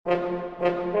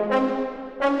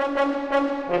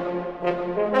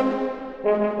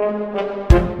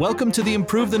Welcome to the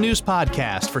Improve the News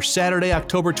podcast for Saturday,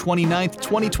 October 29th,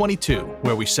 2022,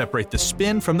 where we separate the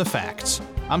spin from the facts.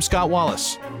 I'm Scott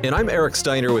Wallace. And I'm Eric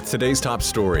Steiner with today's top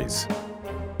stories.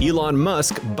 Elon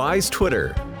Musk buys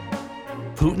Twitter.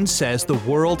 Putin says the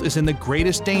world is in the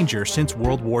greatest danger since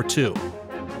World War II.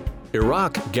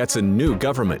 Iraq gets a new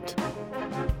government.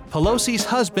 Pelosi's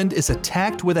husband is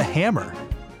attacked with a hammer.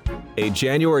 A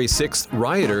January 6th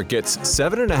rioter gets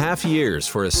 7.5 years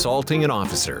for assaulting an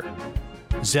officer.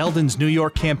 Zeldin's New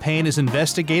York campaign is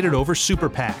investigated over super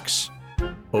PACs.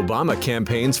 Obama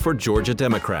campaigns for Georgia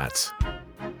Democrats.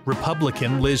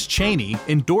 Republican Liz Cheney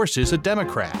endorses a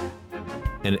Democrat.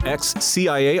 An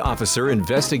ex-CIA officer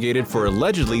investigated for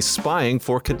allegedly spying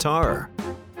for Qatar.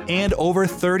 And over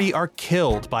 30 are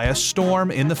killed by a storm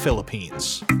in the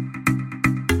Philippines.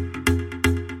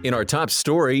 In our top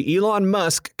story, Elon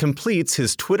Musk completes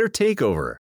his Twitter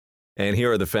takeover. And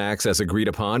here are the facts as agreed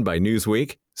upon by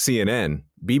Newsweek, CNN,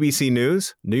 BBC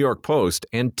News, New York Post,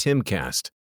 and Timcast.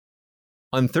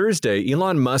 On Thursday,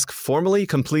 Elon Musk formally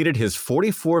completed his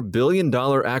 $44 billion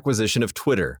acquisition of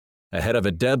Twitter, ahead of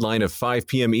a deadline of 5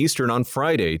 p.m. Eastern on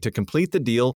Friday to complete the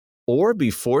deal or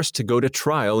be forced to go to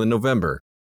trial in November.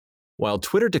 While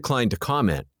Twitter declined to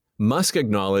comment, Musk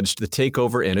acknowledged the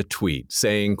takeover in a tweet,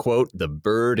 saying, quote, "The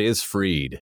bird is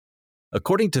freed."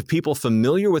 According to people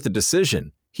familiar with the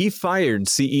decision, he fired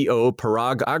CEO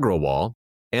Parag Agrawal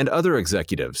and other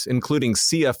executives, including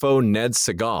CFO Ned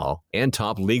Segal and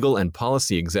top legal and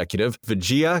policy executive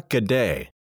Vijaya Gadde.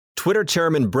 Twitter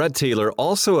chairman Bret Taylor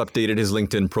also updated his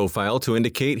LinkedIn profile to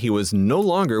indicate he was no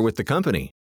longer with the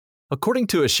company. According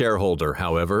to a shareholder,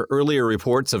 however, earlier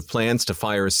reports of plans to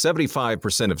fire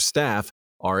 75% of staff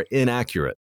are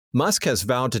inaccurate. Musk has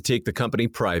vowed to take the company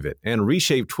private and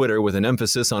reshape Twitter with an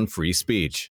emphasis on free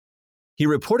speech. He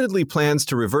reportedly plans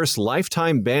to reverse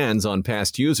lifetime bans on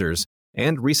past users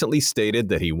and recently stated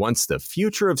that he wants the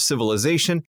future of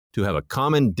civilization to have a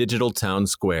common digital town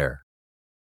square.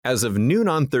 As of noon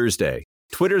on Thursday,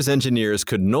 Twitter's engineers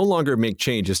could no longer make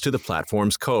changes to the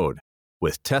platform's code,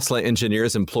 with Tesla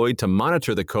engineers employed to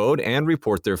monitor the code and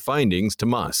report their findings to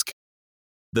Musk.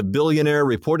 The billionaire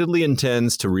reportedly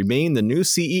intends to remain the new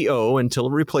CEO until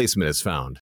a replacement is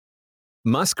found.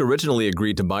 Musk originally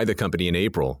agreed to buy the company in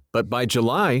April, but by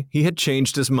July, he had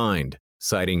changed his mind,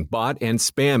 citing bot and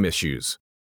spam issues.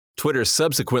 Twitter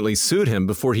subsequently sued him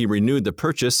before he renewed the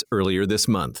purchase earlier this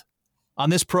month.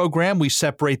 On this program, we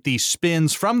separate the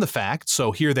spins from the facts,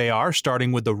 so here they are,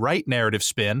 starting with the right narrative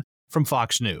spin from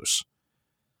Fox News.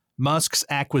 Musk's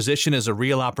acquisition is a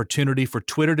real opportunity for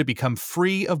Twitter to become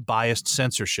free of biased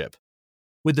censorship.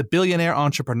 With the billionaire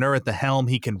entrepreneur at the helm,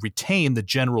 he can retain the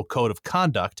general code of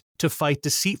conduct to fight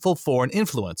deceitful foreign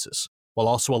influences, while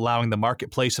also allowing the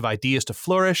marketplace of ideas to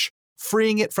flourish,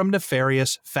 freeing it from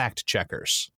nefarious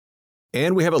fact-checkers.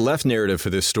 And we have a left narrative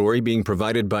for this story being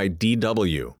provided by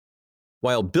DW.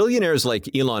 While billionaires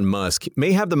like Elon Musk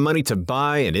may have the money to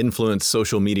buy and influence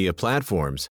social media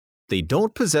platforms, they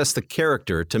don't possess the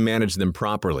character to manage them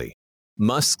properly.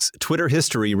 Musk's Twitter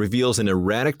history reveals an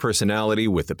erratic personality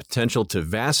with the potential to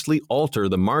vastly alter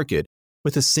the market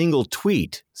with a single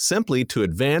tweet, simply to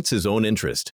advance his own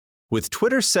interest. With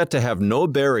Twitter set to have no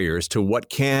barriers to what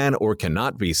can or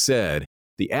cannot be said,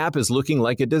 the app is looking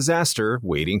like a disaster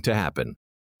waiting to happen.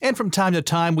 And from time to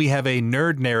time, we have a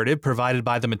nerd narrative provided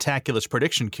by the Metaculous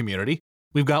prediction community.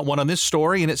 We've got one on this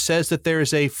story, and it says that there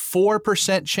is a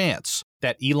 4% chance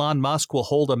that Elon Musk will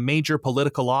hold a major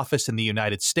political office in the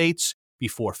United States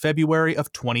before February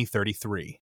of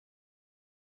 2033.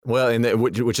 Well,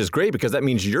 which is great because that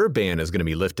means your ban is going to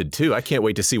be lifted too. I can't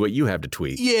wait to see what you have to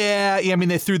tweet. Yeah, I mean,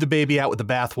 they threw the baby out with the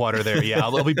bathwater there. Yeah,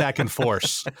 they'll be back in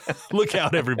force. Look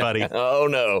out, everybody. Oh,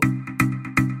 no.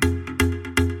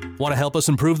 Want to help us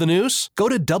improve the news? Go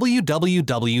to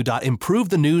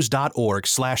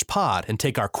www.improvethenews.org/pod and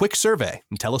take our quick survey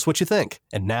and tell us what you think.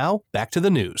 And now, back to the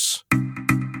news.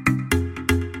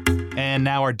 And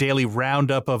now our daily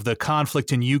roundup of the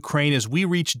conflict in Ukraine as we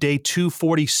reach day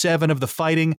 247 of the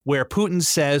fighting, where Putin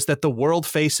says that the world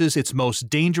faces its most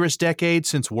dangerous decade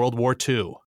since World War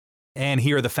II. And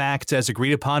here are the facts as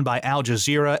agreed upon by Al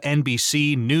Jazeera,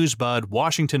 NBC, NewsBud,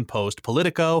 Washington Post,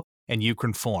 Politico, and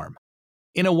Ukrinform.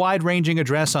 In a wide-ranging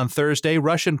address on Thursday,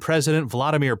 Russian President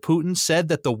Vladimir Putin said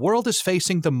that the world is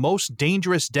facing the most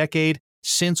dangerous decade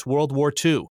since World War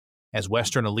II, as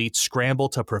Western elites scramble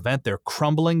to prevent their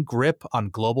crumbling grip on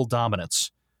global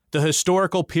dominance. The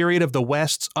historical period of the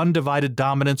West's undivided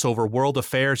dominance over world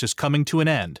affairs is coming to an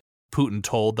end, Putin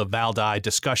told the Valdai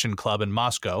Discussion Club in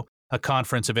Moscow, a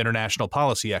conference of international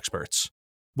policy experts.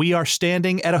 We are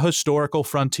standing at a historical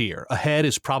frontier. Ahead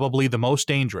is probably the most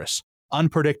dangerous,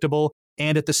 unpredictable,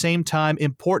 and at the same time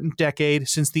important decade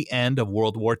since the end of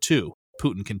World War II,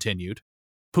 Putin continued.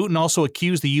 Putin also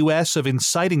accused the U.S. of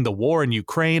inciting the war in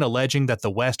Ukraine, alleging that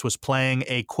the West was playing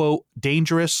a, quote,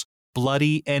 dangerous,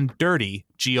 bloody, and dirty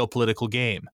geopolitical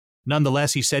game.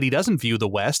 Nonetheless, he said he doesn't view the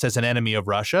West as an enemy of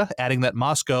Russia, adding that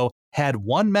Moscow had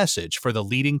one message for the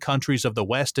leading countries of the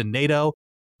West and NATO: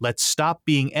 let's stop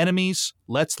being enemies,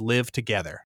 let's live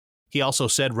together. He also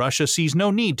said Russia sees no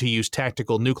need to use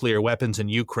tactical nuclear weapons in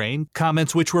Ukraine,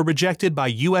 comments which were rejected by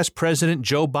U.S. President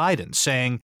Joe Biden,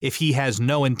 saying, if he has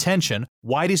no intention,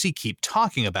 why does he keep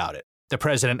talking about it? The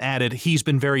president added, he's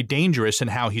been very dangerous in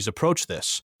how he's approached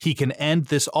this. He can end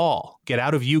this all, get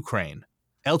out of Ukraine.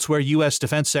 Elsewhere, U.S.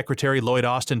 Defense Secretary Lloyd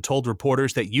Austin told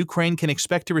reporters that Ukraine can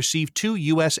expect to receive 2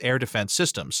 U.S. air defense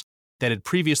systems that had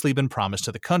previously been promised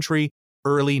to the country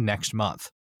early next month.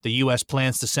 The U.S.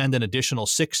 plans to send an additional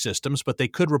 6 systems, but they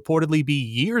could reportedly be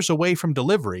years away from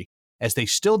delivery, as they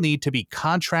still need to be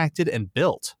contracted and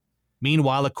built.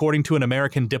 Meanwhile, according to an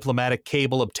American diplomatic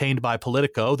cable obtained by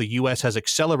Politico, the U.S. has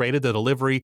accelerated the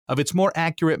delivery of its more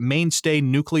accurate mainstay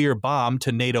nuclear bomb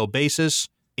to NATO bases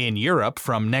in Europe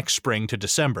from next spring to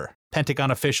December.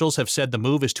 Pentagon officials have said the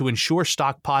move is to ensure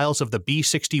stockpiles of the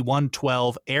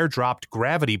B-61-12 air-dropped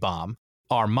gravity bomb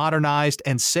are modernized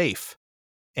and safe,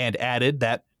 and added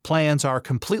that plans are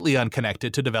completely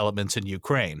unconnected to developments in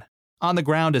Ukraine. On the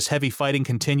ground, as heavy fighting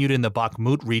continued in the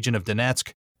Bakhmut region of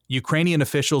Donetsk, Ukrainian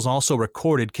officials also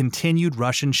recorded continued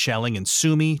Russian shelling in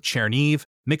Sumy, Cherniv,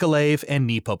 Mykolaiv, and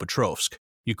Dnipropetrovsk.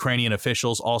 Ukrainian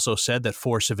officials also said that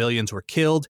 4 civilians were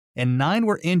killed and 9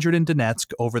 were injured in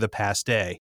Donetsk over the past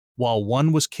day, while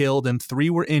 1 was killed and 3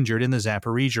 were injured in the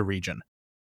Zaporizhia region.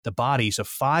 The bodies of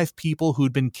 5 people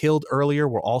who'd been killed earlier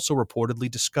were also reportedly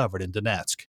discovered in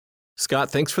Donetsk.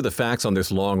 Scott, thanks for the facts on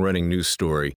this long-running news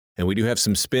story. And we do have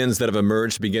some spins that have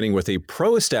emerged, beginning with a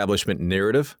pro-establishment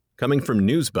narrative coming from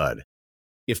NewsBud.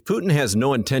 If Putin has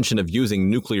no intention of using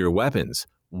nuclear weapons,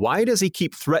 why does he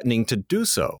keep threatening to do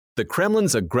so? The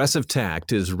Kremlin's aggressive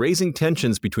tact is raising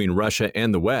tensions between Russia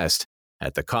and the West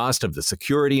at the cost of the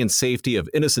security and safety of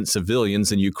innocent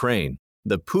civilians in Ukraine.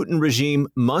 The Putin regime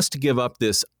must give up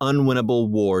this unwinnable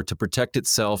war to protect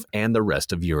itself and the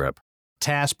rest of Europe.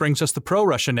 TASS brings us the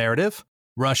pro-Russia narrative.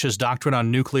 Russia's doctrine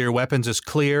on nuclear weapons is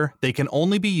clear. They can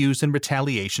only be used in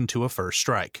retaliation to a first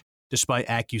strike. Despite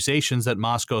accusations that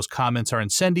Moscow's comments are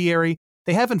incendiary,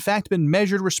 they have in fact been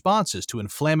measured responses to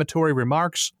inflammatory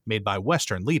remarks made by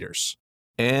Western leaders.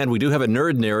 And we do have a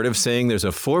nerd narrative saying there's a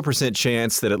 4%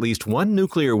 chance that at least one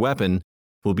nuclear weapon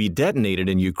will be detonated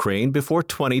in Ukraine before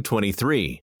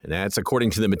 2023. And that's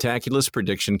according to the Metaculus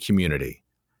prediction community.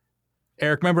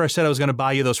 Eric, remember I said I was going to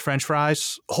buy you those French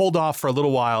fries? Hold off for a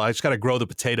little while. I just got to grow the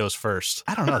potatoes first.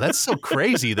 I don't know. That's so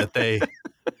crazy that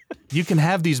you can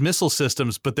have these missile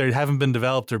systems, but they haven't been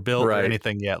developed or built or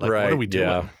anything yet. Like, what are we doing?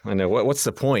 Yeah, I know. What's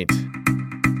the point?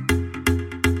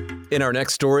 In our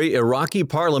next story, Iraqi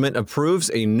parliament approves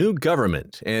a new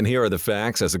government. And here are the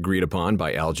facts as agreed upon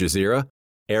by Al Jazeera,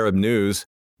 Arab News,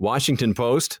 Washington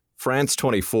Post, France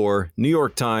 24, New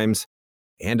York Times,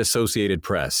 and Associated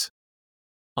Press.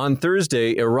 On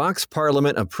Thursday, Iraq's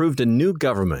parliament approved a new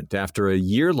government after a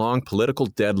year-long political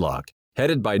deadlock,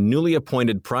 headed by newly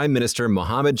appointed Prime Minister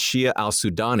Mohammed Shia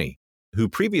al-Sudani, who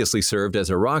previously served as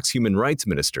Iraq's Human Rights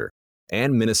Minister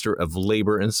and Minister of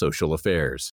Labor and Social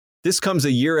Affairs. This comes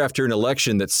a year after an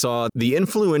election that saw the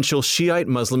influential Shiite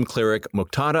Muslim cleric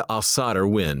Muqtada al-Sadr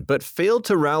win, but failed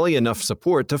to rally enough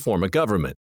support to form a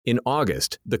government. In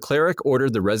August, the cleric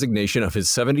ordered the resignation of his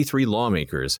 73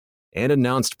 lawmakers and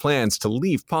announced plans to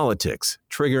leave politics,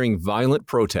 triggering violent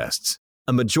protests.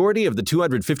 A majority of the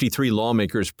 253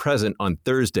 lawmakers present on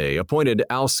Thursday appointed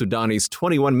al-Sudani's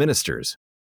 21 ministers.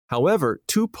 However,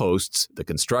 2 posts, the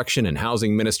Construction and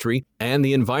Housing Ministry and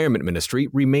the Environment Ministry,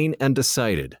 remain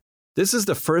undecided. This is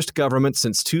the first government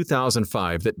since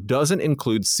 2005 that doesn't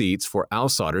include seats for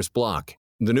al-Sadr's bloc.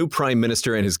 The new prime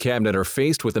minister and his cabinet are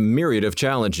faced with a myriad of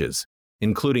challenges,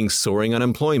 including soaring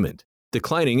unemployment,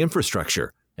 declining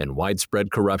infrastructure, and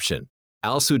widespread corruption.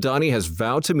 Al-Sudani has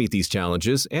vowed to meet these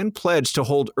challenges and pledged to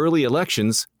hold early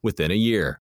elections within a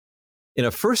year. In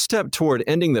a first step toward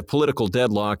ending the political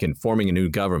deadlock and forming a new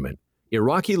government,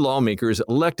 Iraqi lawmakers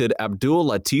elected Abdul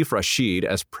Latif Rashid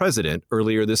as president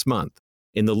earlier this month.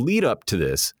 In the lead-up to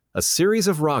this, a series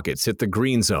of rockets hit the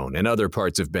Green Zone and other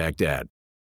parts of Baghdad.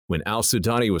 When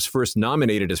al-Sudani was first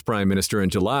nominated as prime minister in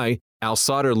July,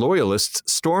 al-Sadr loyalists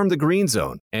stormed the Green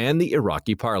Zone and the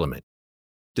Iraqi parliament.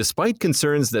 Despite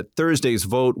concerns that Thursday's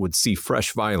vote would see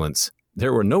fresh violence,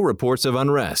 there were no reports of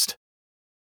unrest.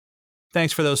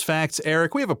 Thanks for those facts,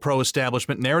 Eric. We have a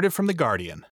pro-establishment narrative from The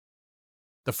Guardian.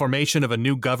 The formation of a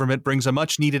new government brings a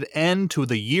much-needed end to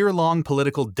the year-long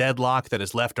political deadlock that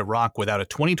has left Iraq without a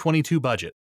 2022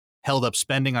 budget, held up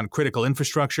spending on critical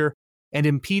infrastructure, and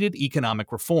impeded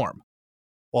economic reform.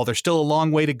 While there's still a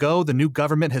long way to go, the new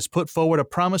government has put forward a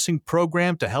promising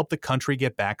program to help the country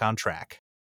get back on track.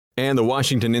 And the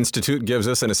Washington Institute gives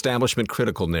us an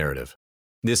establishment-critical narrative.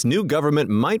 This new government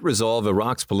might resolve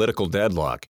Iraq's political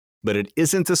deadlock, but it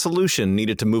isn't the solution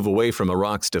needed to move away from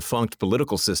Iraq's defunct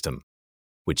political system,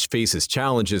 which faces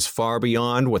challenges far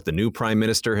beyond what the new prime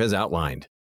minister has outlined.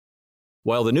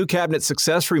 While the new cabinet's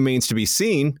success remains to be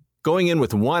seen, going in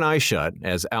with one eye shut,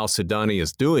 as al-Sudani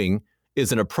is doing,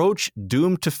 is an approach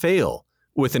doomed to fail,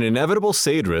 with an inevitable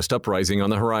Sadrist uprising on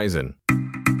the horizon.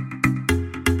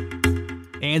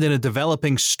 And in a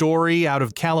developing story out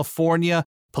of California,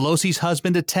 Pelosi's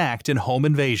husband attacked in home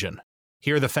invasion.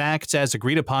 Here are the facts as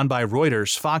agreed upon by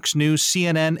Reuters, Fox News,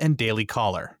 CNN, and Daily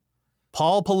Caller.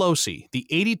 Paul Pelosi, the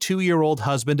 82-year-old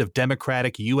husband of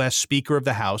Democratic U.S. Speaker of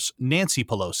the House, Nancy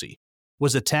Pelosi,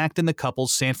 was attacked in the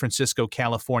couple's San Francisco,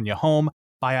 California home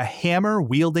by a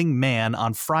hammer-wielding man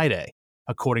on Friday,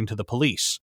 according to the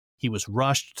police. He was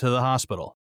rushed to the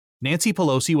hospital. Nancy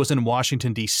Pelosi was in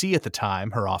Washington, D.C. at the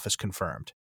time, her office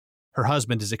confirmed. Her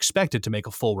husband is expected to make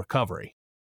a full recovery.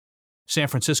 San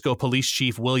Francisco Police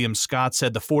Chief William Scott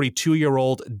said the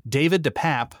 42-year-old David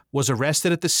DePape was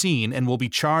arrested at the scene and will be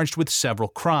charged with several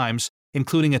crimes,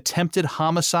 including attempted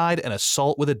homicide and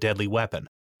assault with a deadly weapon.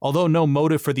 Although no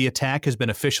motive for the attack has been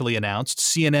officially announced,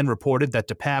 CNN reported that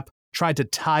DePape tried to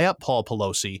tie up Paul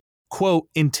Pelosi, quote,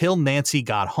 until Nancy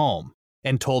got home,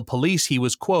 and told police he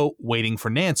was, quote, waiting for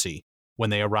Nancy when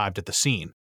they arrived at the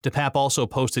scene. DePape also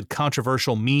posted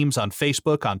controversial memes on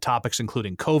Facebook on topics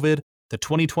including COVID, the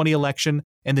 2020 election,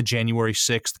 and the January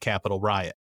 6th Capitol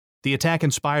riot. The attack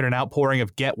inspired an outpouring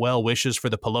of get-well wishes for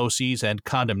the Pelosis and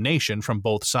condemnation from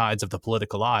both sides of the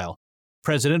political aisle.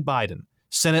 President Biden,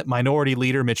 Senate Minority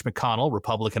Leader Mitch McConnell,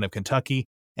 Republican of Kentucky,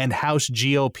 and House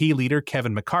GOP Leader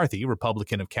Kevin McCarthy,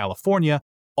 Republican of California,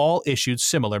 all issued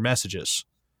similar messages.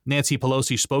 Nancy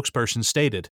Pelosi's spokesperson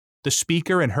stated, "The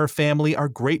Speaker and her family are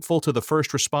grateful to the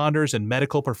first responders and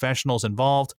medical professionals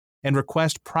involved and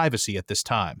request privacy at this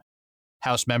time.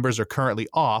 House members are currently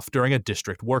off during a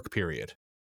district work period."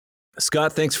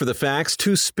 Scott, thanks for the facts.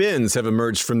 Two spins have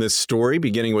emerged from this story,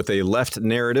 beginning with a left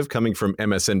narrative coming from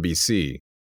MSNBC.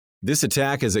 This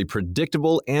attack is a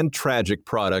predictable and tragic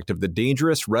product of the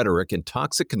dangerous rhetoric and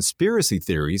toxic conspiracy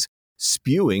theories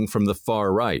spewing from the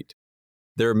far right.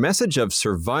 Their message of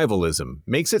survivalism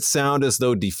makes it sound as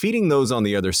though defeating those on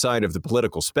the other side of the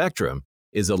political spectrum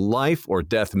is a life or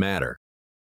death matter.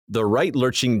 The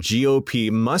right-lurching GOP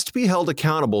must be held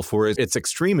accountable for its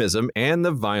extremism and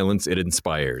the violence it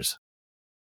inspires.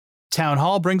 Town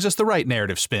Hall brings us the right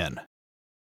narrative spin.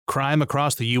 Crime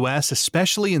across the U.S.,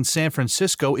 especially in San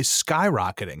Francisco, is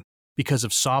skyrocketing because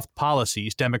of soft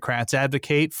policies Democrats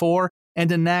advocate for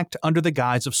and enact under the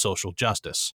guise of social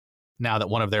justice. Now that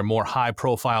one of their more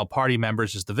high-profile party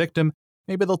members is the victim,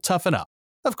 maybe they'll toughen up.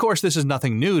 Of course, this is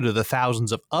nothing new to the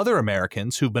thousands of other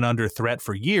Americans who've been under threat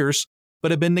for years, but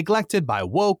have been neglected by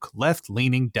woke,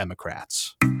 left-leaning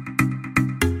Democrats.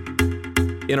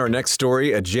 In our next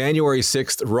story, a January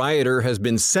 6th rioter has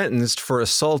been sentenced for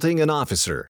assaulting an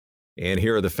officer. And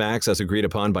here are the facts as agreed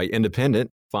upon by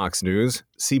Independent, Fox News,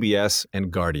 CBS,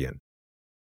 and Guardian.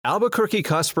 Albuquerque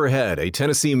Cusper Head, a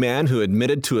Tennessee man who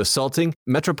admitted to assaulting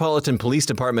Metropolitan Police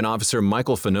Department officer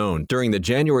Michael Fanone during the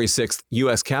January 6th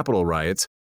U.S. Capitol riots,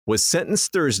 was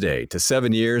sentenced Thursday to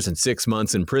 7 years and 6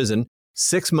 months in prison,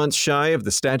 6 months shy of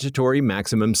the statutory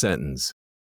maximum sentence.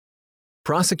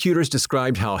 Prosecutors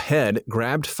described how Head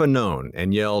grabbed Fanone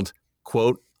and yelled,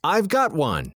 quote, "I've got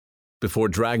one," before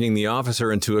dragging the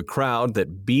officer into a crowd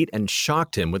that beat and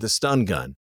shocked him with a stun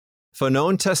gun.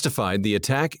 Fanone testified the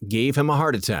attack gave him a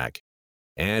heart attack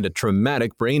and a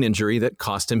traumatic brain injury that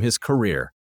cost him his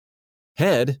career.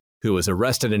 Head, who was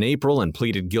arrested in April and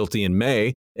pleaded guilty in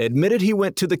May, admitted he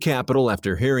went to the Capitol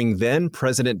after hearing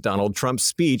then-President Donald Trump's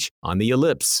speech on the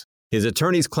ellipse. His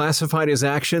attorneys classified his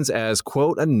actions as,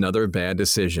 quote, "another bad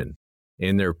decision."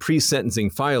 In their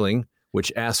pre-sentencing filing,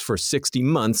 which asked for 60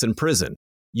 months in prison,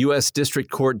 U.S. District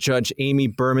Court Judge Amy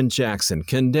Berman Jackson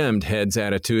condemned Head's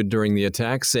attitude during the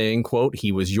attack, saying, quote,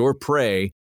 "He was your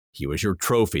prey, he was your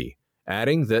trophy,"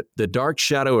 adding that the dark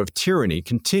shadow of tyranny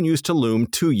continues to loom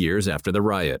 2 years after the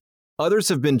riot. Others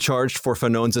have been charged for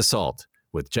Fanone's assault,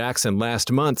 with Jackson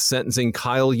last month sentencing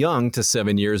Kyle Young to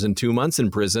 7 years and 2 months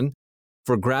in prison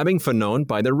for grabbing Fanone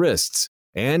by the wrists,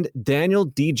 and Daniel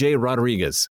D.J.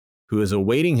 Rodriguez, who is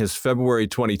awaiting his February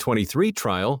 2023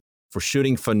 trial for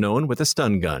shooting Fanone with a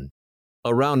stun gun.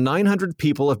 Around 900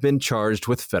 people have been charged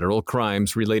with federal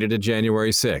crimes related to January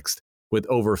 6th, with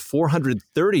over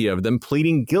 430 of them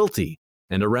pleading guilty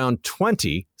and around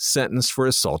 20 sentenced for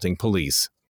assaulting police.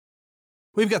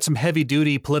 We've got some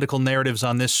heavy-duty political narratives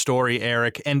on this story,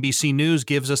 Eric. NBC News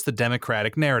gives us the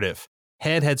Democratic narrative.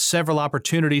 Head had several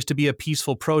opportunities to be a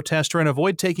peaceful protester and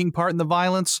avoid taking part in the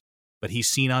violence, but he's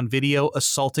seen on video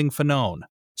assaulting Fanone.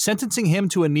 Sentencing him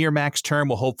to a near-max term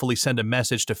will hopefully send a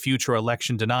message to future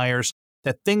election deniers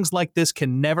that things like this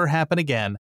can never happen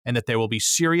again and that there will be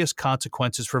serious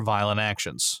consequences for violent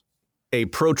actions. A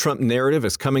pro-Trump narrative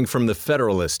is coming from the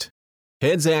Federalist.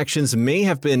 Head's actions may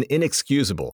have been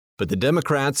inexcusable, but the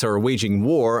Democrats are waging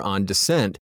war on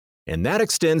dissent, and that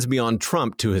extends beyond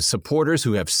Trump to his supporters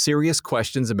who have serious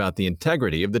questions about the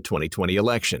integrity of the 2020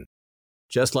 election.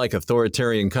 Just like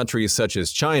authoritarian countries such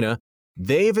as China,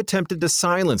 they've attempted to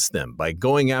silence them by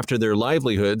going after their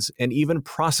livelihoods and even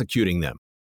prosecuting them.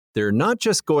 They're not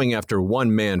just going after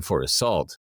one man for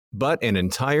assault, but an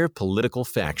entire political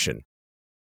faction.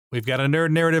 We've got a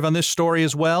nerd narrative on this story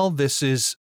as well. This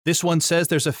one says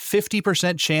there's a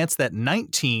 50% chance that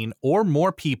 19 or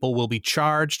more people will be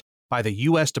charged by the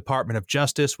U.S. Department of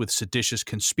Justice with seditious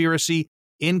conspiracy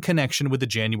in connection with the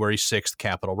January 6th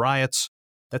Capitol riots.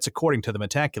 That's according to the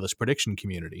Metaculus prediction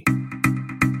community.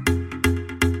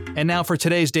 And now for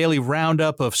today's daily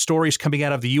roundup of stories coming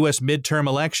out of the U.S. midterm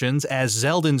elections as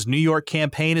Zeldin's New York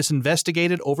campaign is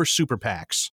investigated over super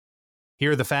PACs.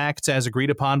 Here are the facts as agreed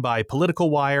upon by Political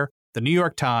Wire, The New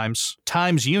York Times,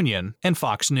 Times Union, and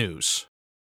Fox News.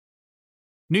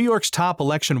 New York's top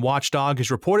election watchdog is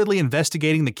reportedly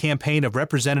investigating the campaign of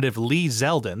Representative Lee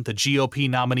Zeldin, the GOP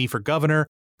nominee for governor,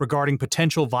 regarding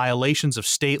potential violations of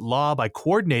state law by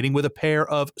coordinating with a pair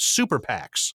of super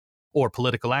PACs, or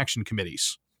political action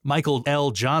committees. Michael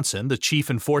L. Johnson, the chief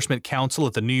enforcement counsel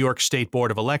at the New York State Board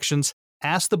of Elections,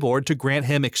 asked the board to grant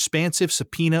him expansive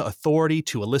subpoena authority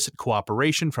to elicit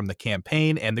cooperation from the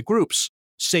campaign and the groups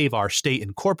Save Our State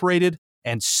Incorporated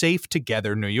and Safe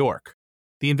Together New York.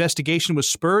 The investigation was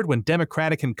spurred when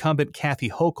Democratic incumbent Kathy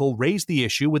Hochul raised the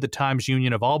issue with the Times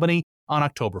Union of Albany on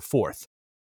October 4th.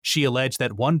 She alleged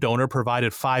that one donor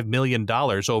provided $5 million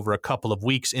over a couple of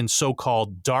weeks in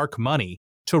so-called dark money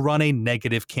to run a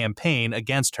negative campaign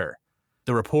against her.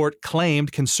 The report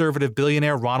claimed conservative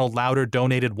billionaire Ronald Lauder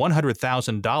donated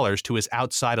 $100,000 to his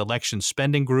outside election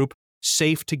spending group,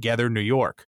 Safe Together New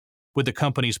York, with the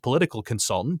company's political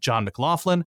consultant, John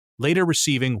McLaughlin, later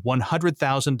receiving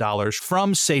 $100,000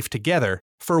 from Safe Together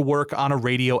for work on a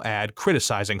radio ad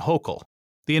criticizing Hochul.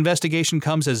 The investigation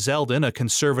comes as Zeldin, a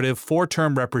conservative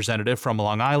four-term representative from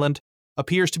Long Island,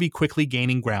 appears to be quickly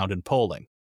gaining ground in polling.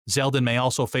 Zeldin may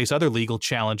also face other legal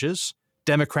challenges.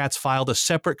 Democrats filed a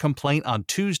separate complaint on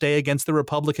Tuesday against the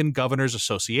Republican Governors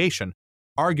Association,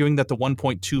 arguing that the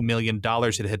 $1.2 million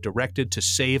it had directed to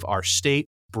save our state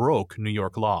broke New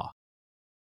York law.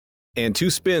 And two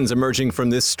spins emerging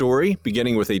from this story,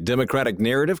 beginning with a Democratic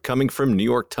narrative coming from New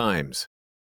York Times.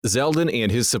 Zeldin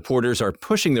and his supporters are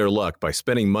pushing their luck by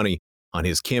spending money on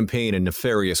his campaign in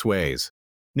nefarious ways.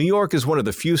 New York is one of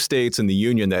the few states in the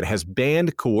union that has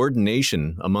banned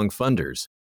coordination among funders,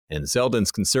 and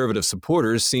Zeldin's conservative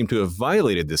supporters seem to have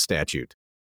violated this statute.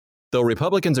 Though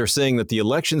Republicans are saying that the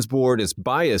Elections Board is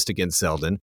biased against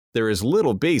Zeldin, there is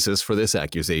little basis for this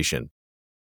accusation.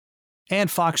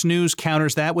 And Fox News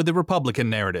counters that with the Republican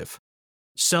narrative.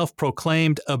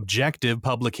 Self-proclaimed objective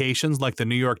publications like the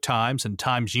New York Times and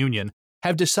Times Union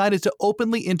have decided to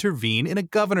openly intervene in a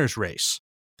governor's race.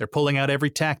 They're pulling out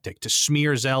every tactic to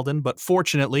smear Zeldin, but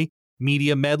fortunately,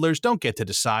 media meddlers don't get to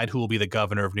decide who will be the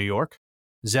governor of New York.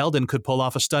 Zeldin could pull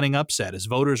off a stunning upset as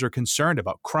voters are concerned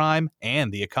about crime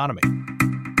and the economy.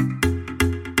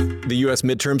 The U.S.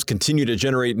 midterms continue to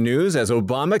generate news as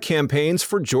Obama campaigns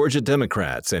for Georgia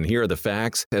Democrats, and here are the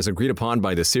facts as agreed upon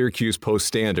by the Syracuse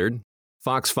Post-Standard,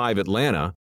 Fox 5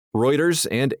 Atlanta, Reuters,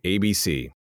 and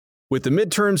ABC. With the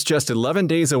midterms just 11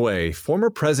 days away, former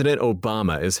President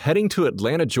Obama is heading to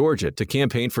Atlanta, Georgia to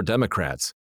campaign for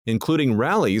Democrats, including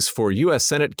rallies for U.S.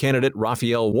 Senate candidate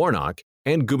Raphael Warnock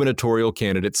and gubernatorial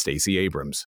candidate Stacey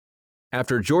Abrams.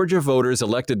 After Georgia voters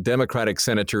elected Democratic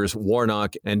Senators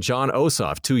Warnock and John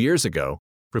Ossoff 2 years ago,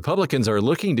 Republicans are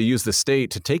looking to use the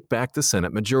state to take back the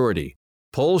Senate majority.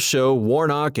 Polls show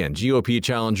Warnock and GOP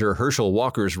challenger Herschel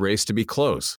Walker's race to be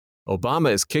close.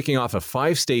 Obama is kicking off a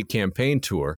 5-state campaign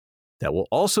tour that will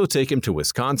also take him to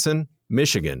Wisconsin,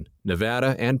 Michigan,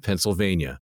 Nevada, and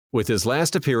Pennsylvania, with his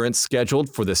last appearance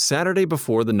scheduled for the Saturday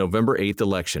before the November 8th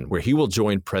election, where he will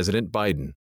join President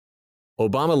Biden.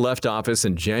 Obama left office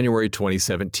in January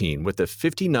 2017 with a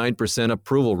 59%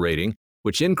 approval rating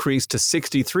which increased to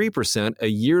 63% a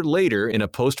year later in a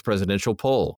post-presidential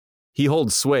poll. He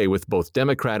holds sway with both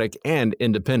Democratic and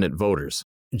independent voters.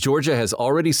 Georgia has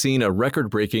already seen a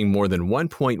record-breaking more than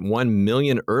 1.1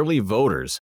 million early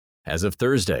voters as of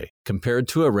Thursday, compared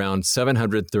to around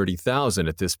 730,000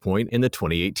 at this point in the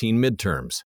 2018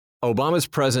 midterms. Obama's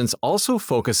presence also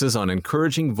focuses on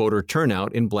encouraging voter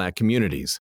turnout in Black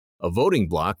communities, a voting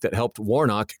bloc that helped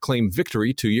Warnock claim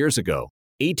victory 2 years ago.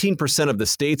 18% of the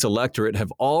state's electorate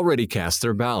have already cast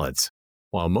their ballots.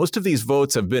 While most of these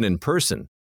votes have been in person,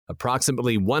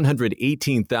 approximately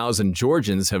 118,000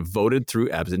 Georgians have voted through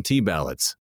absentee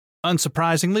ballots.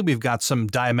 Unsurprisingly, we've got some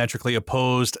diametrically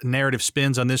opposed narrative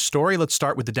spins on this story. Let's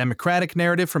start with the Democratic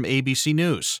narrative from ABC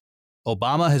News.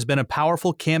 Obama has been a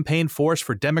powerful campaign force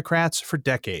for Democrats for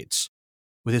decades.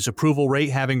 With his approval rate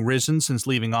having risen since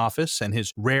leaving office and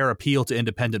his rare appeal to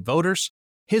independent voters,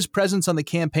 his presence on the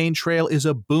campaign trail is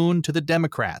a boon to the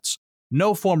Democrats.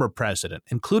 No former president,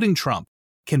 including Trump,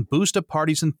 can boost a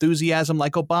party's enthusiasm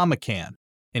like Obama can,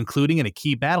 including in a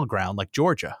key battleground like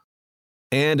Georgia.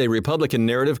 And a Republican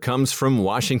narrative comes from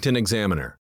Washington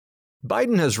Examiner.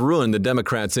 Biden has ruined the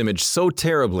Democrats' image so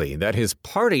terribly that his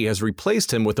party has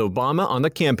replaced him with Obama on the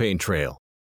campaign trail.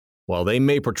 While they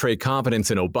may portray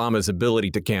confidence in Obama's ability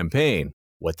to campaign,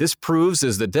 what this proves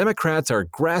is the Democrats are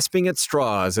grasping at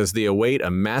straws as they await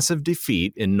a massive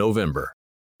defeat in November.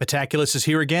 Metaculus is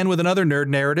here again with another nerd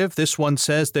narrative. This one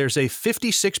says there's a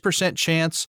 56%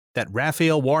 chance that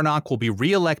Raphael Warnock will be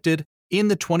reelected in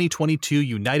the 2022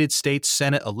 United States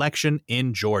Senate election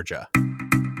in Georgia.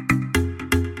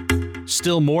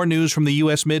 Still more news from the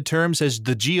U.S. midterms as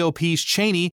the GOP's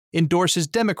Cheney endorses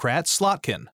Democrat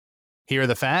Slotkin. Here are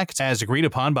the facts as agreed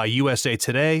upon by USA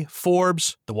Today,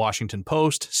 Forbes, The Washington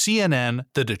Post, CNN,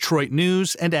 The Detroit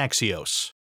News, and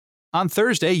Axios. On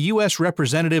Thursday, U.S.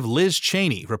 Representative Liz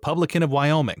Cheney, Republican of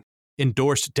Wyoming,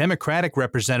 endorsed Democratic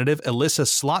Representative Elissa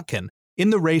Slotkin in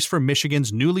the race for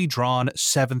Michigan's newly drawn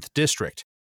 7th District,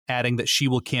 adding that she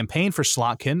will campaign for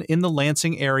Slotkin in the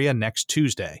Lansing area next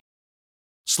Tuesday.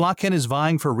 Slotkin is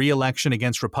vying for re-election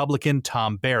against Republican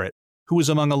Tom Barrett, who was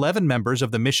among 11 members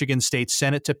of the Michigan State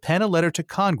Senate to pen a letter to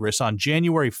Congress on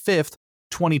January 5,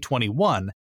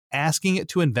 2021, asking it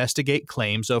to investigate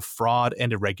claims of fraud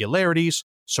and irregularities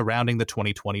surrounding the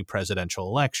 2020 presidential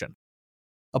election.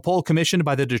 A poll commissioned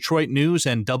by the Detroit News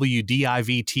and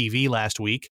WDIV-TV last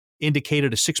week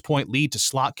indicated a 6-point lead to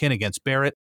Slotkin against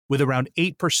Barrett, with around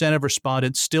 8% of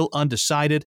respondents still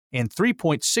undecided and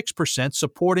 3.6%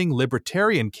 supporting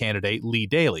Libertarian candidate Lee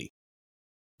Daley.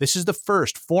 This is the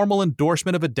first formal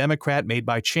endorsement of a Democrat made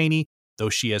by Cheney, though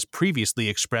she has previously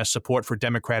expressed support for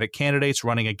Democratic candidates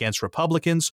running against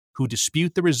Republicans who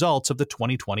dispute the results of the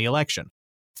 2020 election.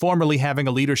 Formerly having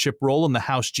a leadership role in the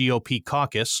House GOP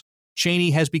caucus,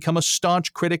 Cheney has become a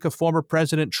staunch critic of former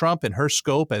President Trump in her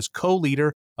scope as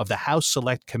co-leader of the House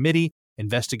Select Committee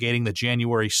investigating the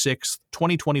January 6,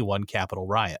 2021 Capitol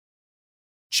riot.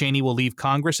 Cheney will leave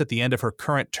Congress at the end of her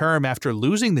current term after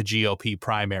losing the GOP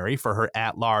primary for her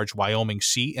at-large Wyoming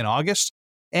seat in August,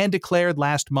 and declared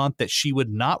last month that she would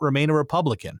not remain a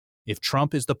Republican if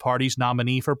Trump is the party's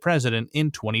nominee for president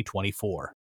in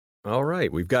 2024. All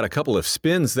right, we've got a couple of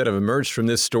spins that have emerged from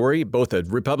this story, both a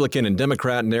Republican and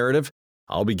Democrat narrative.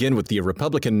 I'll begin with the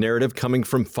Republican narrative coming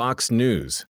from Fox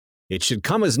News. It should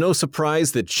come as no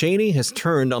surprise that Cheney has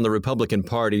turned on the Republican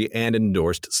Party and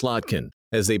endorsed Slotkin,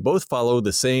 as they both follow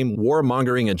the same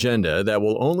warmongering agenda that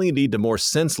will only lead to more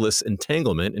senseless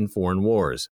entanglement in foreign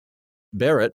wars.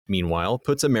 Barrett, meanwhile,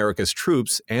 puts America's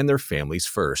troops and their families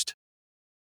first.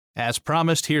 As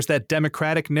promised, here's that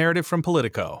Democratic narrative from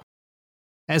Politico.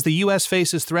 As the U.S.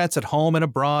 faces threats at home and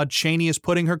abroad, Cheney is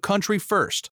putting her country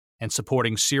first and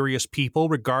supporting serious people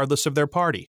regardless of their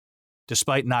party.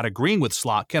 Despite not agreeing with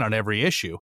Slotkin on every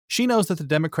issue, she knows that the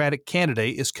Democratic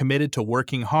candidate is committed to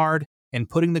working hard and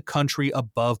putting the country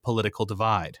above political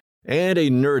divide. And a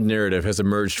nerd narrative has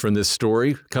emerged from this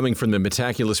story, coming from the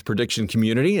Metaculus prediction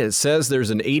community. It says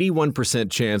there's an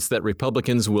 81% chance that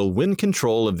Republicans will win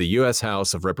control of the U.S.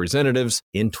 House of Representatives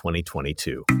in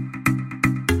 2022.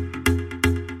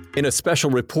 In a special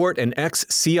report, an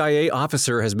ex-CIA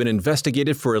officer has been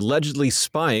investigated for allegedly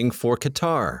spying for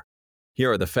Qatar.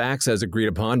 Here are the facts as agreed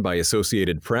upon by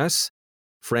Associated Press,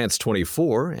 France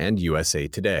 24, and USA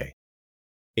Today.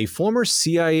 A former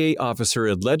CIA officer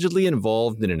allegedly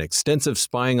involved in an extensive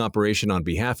spying operation on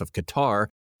behalf of Qatar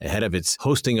ahead of its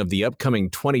hosting of the upcoming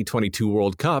 2022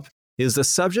 World Cup is the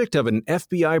subject of an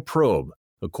FBI probe,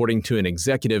 according to an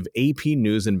executive AP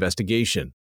News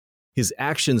investigation. His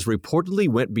actions reportedly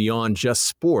went beyond just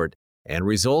sport and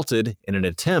resulted in an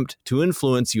attempt to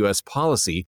influence U.S.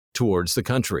 policy towards the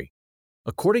country.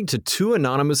 According to two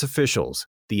anonymous officials,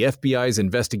 the FBI's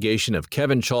investigation of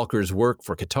Kevin Chalker's work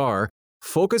for Qatar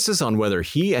focuses on whether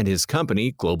he and his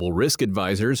company, Global Risk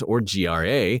Advisors, or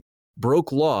GRA,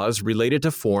 broke laws related to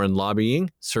foreign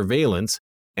lobbying, surveillance,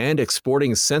 and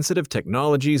exporting sensitive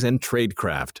technologies and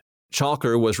tradecraft.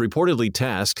 Chalker was reportedly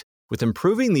tasked with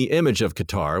improving the image of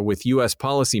Qatar with U.S.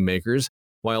 policymakers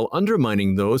while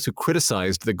undermining those who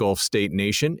criticized the Gulf state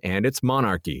nation and its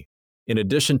monarchy. In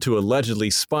addition to allegedly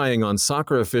spying on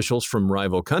soccer officials from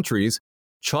rival countries,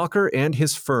 Chalker and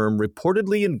his firm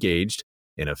reportedly engaged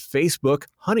in a Facebook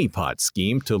honeypot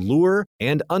scheme to lure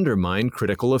and undermine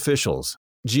critical officials.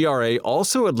 GRA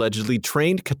also allegedly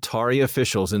trained Qatari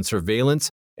officials in surveillance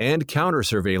and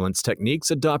counter-surveillance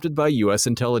techniques adopted by U.S.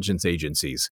 intelligence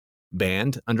agencies,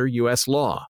 banned under U.S.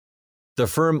 law. The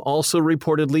firm also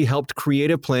reportedly helped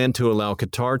create a plan to allow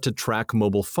Qatar to track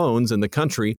mobile phones in the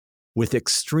country with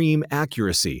extreme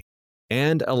accuracy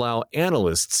and allow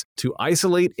analysts to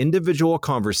isolate individual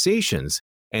conversations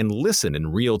and listen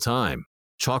in real time.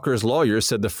 Chalker's lawyers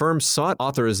said the firm sought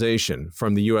authorization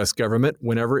from the U.S. government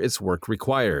whenever its work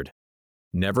required,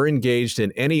 never engaged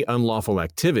in any unlawful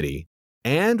activity,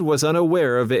 and was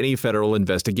unaware of any federal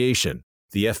investigation.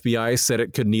 The FBI said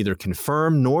it could neither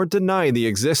confirm nor deny the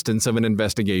existence of an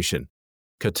investigation.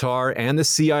 Qatar and the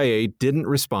CIA didn't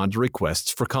respond to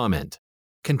requests for comment.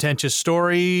 Contentious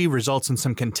story results in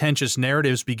some contentious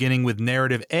narratives, beginning with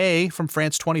narrative A from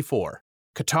France 24.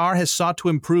 Qatar has sought to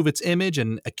improve its image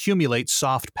and accumulate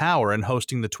soft power in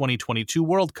hosting the 2022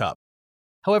 World Cup.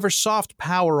 However, soft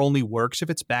power only works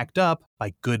if it's backed up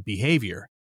by good behavior.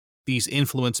 These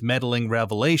influence meddling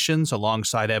revelations,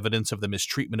 alongside evidence of the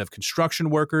mistreatment of construction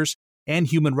workers and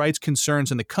human rights concerns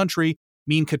in the country,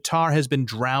 mean Qatar has been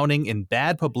drowning in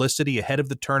bad publicity ahead of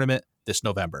the tournament this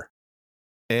November.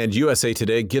 And USA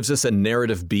Today gives us a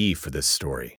narrative B for this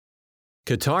story.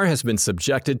 Qatar has been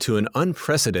subjected to an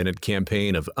unprecedented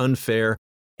campaign of unfair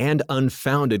and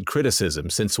unfounded criticism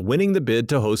since winning the bid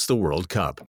to host the World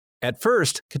Cup. At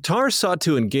first, Qatar sought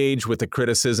to engage with the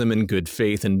criticism in good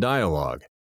faith and dialogue.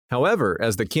 However,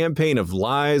 as the campaign of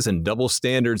lies and double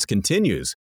standards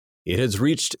continues, it has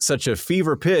reached such a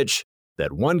fever pitch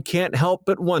that one can't help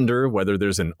but wonder whether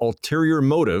there's an ulterior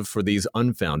motive for these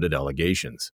unfounded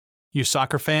allegations. You a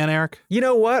soccer fan, Eric? You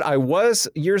know what? I was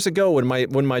years ago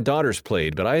when my daughters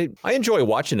played, but I enjoy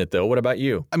watching it, though. What about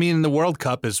you? I mean, the World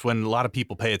Cup is when a lot of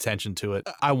people pay attention to it.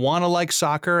 I want to like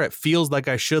soccer. It feels like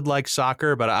I should like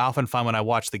soccer, but I often find when I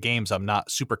watch the games, I'm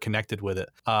not super connected with it.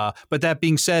 But that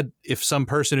being said, if some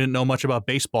person who didn't know much about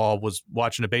baseball was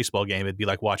watching a baseball game, it'd be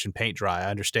like watching paint dry. I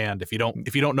understand. If you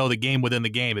don't know the game within the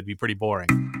game, it'd be pretty boring.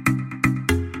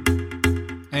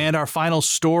 And our final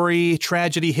story,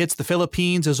 tragedy hits the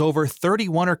Philippines as over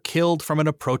 31 are killed from an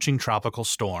approaching tropical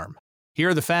storm. Here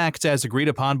are the facts as agreed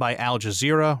upon by Al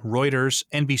Jazeera, Reuters,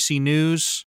 NBC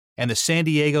News, and the San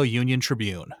Diego Union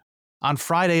Tribune. On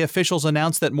Friday, officials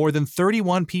announced that more than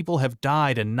 31 people have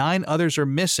died and 9 others are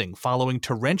missing following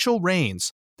torrential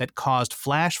rains that caused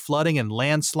flash flooding and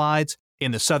landslides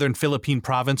in the southern Philippine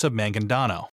province of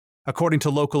Maguindanao. According to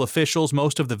local officials,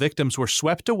 most of the victims were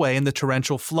swept away in the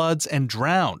torrential floods and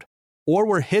drowned, or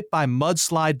were hit by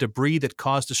mudslide debris that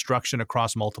caused destruction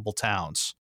across multiple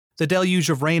towns. The deluge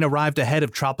of rain arrived ahead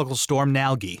of Tropical Storm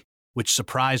Nalgi, which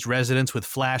surprised residents with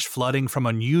flash flooding from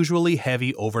unusually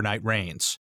heavy overnight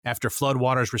rains. After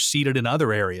floodwaters receded in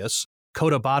other areas,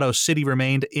 Cotabato City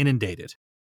remained inundated.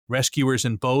 Rescuers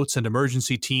in boats and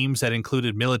emergency teams that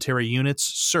included military units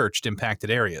searched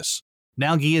impacted areas.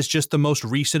 Nalgi is just the most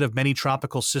recent of many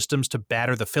tropical systems to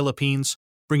batter the Philippines,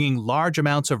 bringing large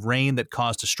amounts of rain that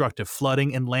cause destructive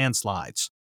flooding and landslides.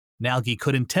 Nalgi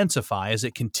could intensify as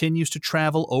it continues to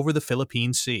travel over the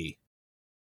Philippine Sea.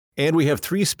 And we have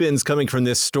 3 spins coming from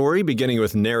this story, beginning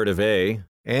with narrative A,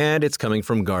 and it's coming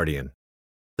from Guardian.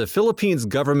 The Philippines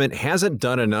government hasn't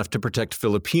done enough to protect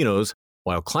Filipinos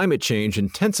while climate change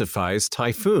intensifies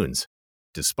typhoons.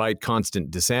 Despite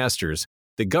constant disasters,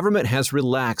 the government has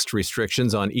relaxed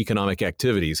restrictions on economic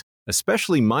activities,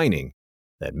 especially mining,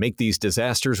 that make these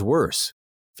disasters worse.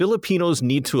 Filipinos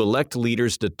need to elect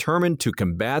leaders determined to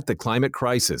combat the climate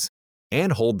crisis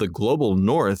and hold the global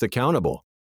north accountable.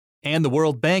 And the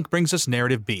World Bank brings us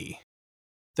narrative B.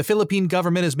 The Philippine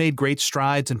government has made great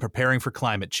strides in preparing for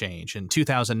climate change. In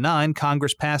 2009,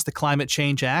 Congress passed the Climate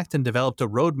Change Act and developed a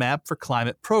roadmap for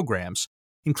climate programs,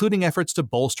 including efforts to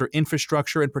bolster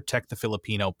infrastructure and protect the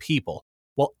Filipino people.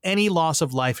 While any loss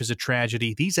of life is a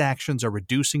tragedy, these actions are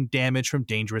reducing damage from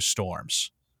dangerous storms.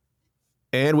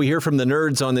 And we hear from the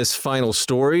nerds on this final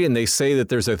story, and they say that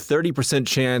there's a 30%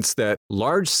 chance that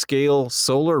large-scale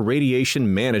solar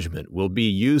radiation management will be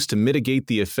used to mitigate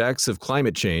the effects of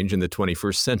climate change in the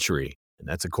 21st century. And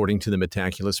that's according to the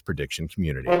Metaculus prediction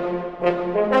community.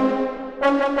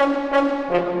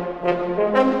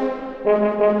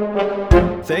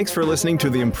 Thanks for listening to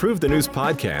the Improve the News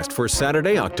podcast for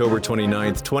Saturday, October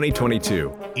 29th,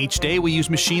 2022. Each day we use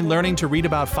machine learning to read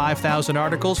about 5,000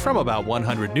 articles from about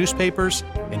 100 newspapers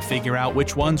and figure out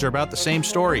which ones are about the same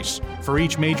stories. For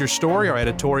each major story, our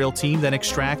editorial team then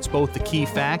extracts both the key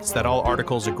facts that all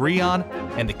articles agree on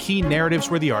and the key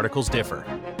narratives where the articles differ.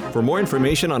 For more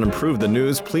information on Improve the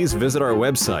News, please visit our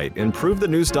website,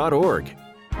 improvethenews.org.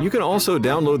 You can also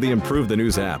download the Improve the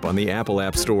News app on the Apple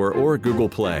App Store or Google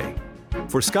Play.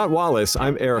 For Scott Wallace,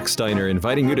 I'm Eric Steiner,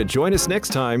 inviting you to join us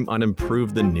next time on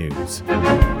Improve the News.